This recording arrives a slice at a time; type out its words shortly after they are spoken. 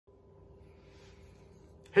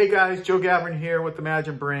Hey guys, Joe Gavern here with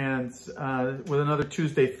Imagine Brands with another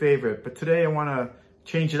Tuesday favorite. But today I want to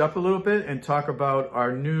change it up a little bit and talk about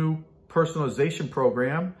our new personalization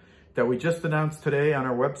program that we just announced today on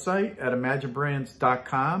our website at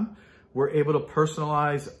imaginebrands.com. We're able to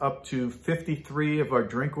personalize up to 53 of our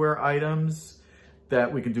drinkware items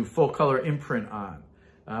that we can do full color imprint on.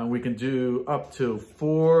 We can do up to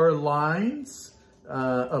 4 lines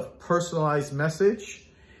of personalized message.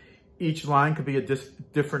 Each line could be a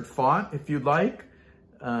different font if you'd like.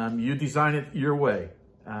 You design it your way.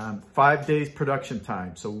 5 days production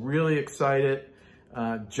time. So really excited,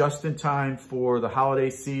 just in time for the holiday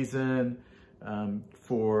season,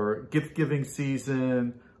 for gift giving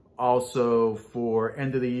season, also for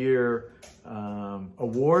end of the year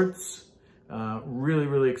awards.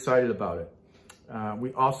 Really excited about it.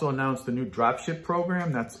 We also announced a new dropship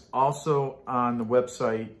program that's also on the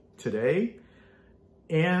website today,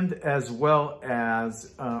 and as well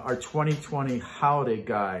as our 2020 holiday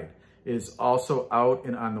guide is also out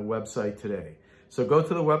and on the website today. So go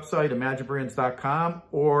to the website, imaginebrands.com,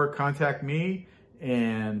 or contact me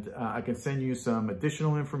and I can send you some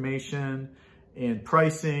additional information and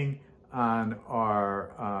pricing on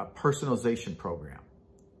our personalization program.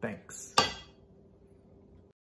 Thanks.